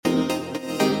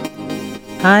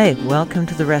Hi, welcome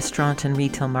to the Restaurant and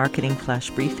Retail Marketing Flash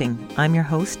Briefing. I'm your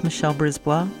host, Michelle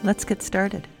Brisbois. Let's get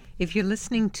started. If you're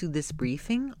listening to this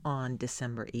briefing on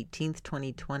December 18th,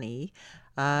 2020,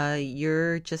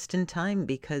 you're just in time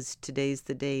because today's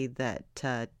the day that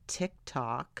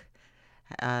TikTok,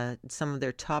 some of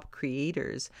their top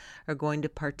creators, are going to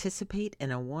participate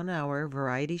in a 1-hour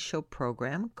variety show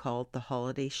program called the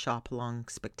Holiday Shop Along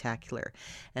Spectacular.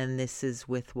 And this is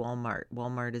with Walmart.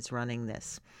 Walmart is running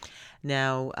this.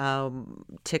 Now,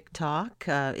 TikTok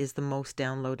is the most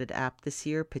downloaded app this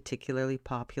year, particularly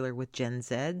popular with Gen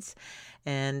Zs.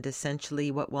 And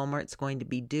essentially what Walmart's going to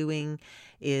be doing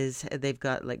is they've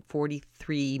got like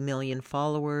 43 million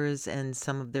followers, and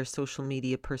some of their social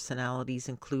media personalities,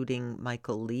 including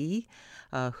Michael Lee,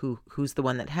 who's the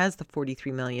one that has the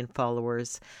 43 million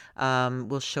followers,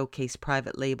 will showcase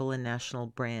private label and national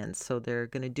brands. So they're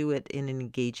going to do it in an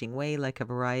engaging way, like a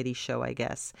variety show, I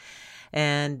guess.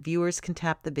 And viewers can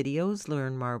tap the videos,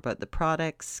 learn more about the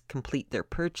products, complete their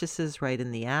purchases right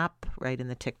in the app, right in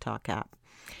the TikTok app.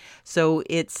 So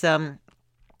it's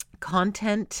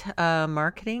content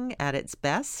marketing at its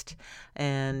best,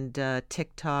 and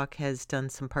TikTok has done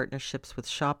some partnerships with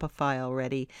Shopify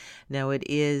already. Now it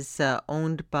is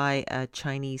owned by a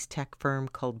Chinese tech firm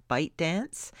called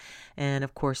ByteDance, and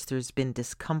of course there's been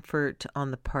discomfort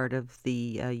on the part of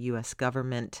the US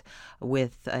government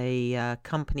with a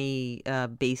company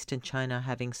based in China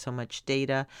having so much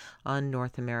data on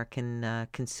North American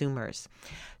consumers.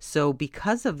 So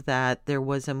because of that, there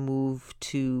was a move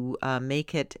to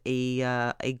make it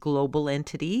a global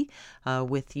entity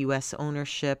with U.S.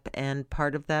 ownership, and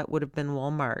part of that would have been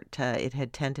Walmart. It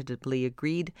had tentatively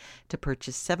agreed to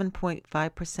purchase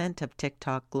 7.5% of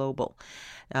TikTok Global.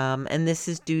 And this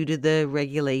is due to the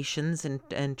regulations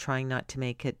and trying not to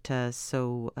make it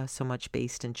so much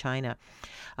based in China.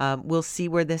 We'll see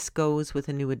where this goes with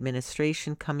a new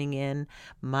administration coming in.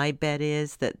 My bet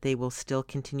is that they will still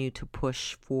continue to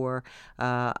push for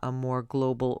a more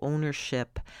global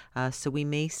ownership. So we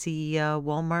may see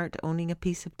Walmart owning a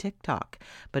piece of TikTok.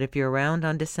 But if you're around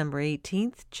on December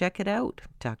 18th, check it out.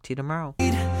 Talk to you tomorrow.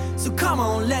 So come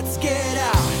on, let's get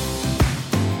out.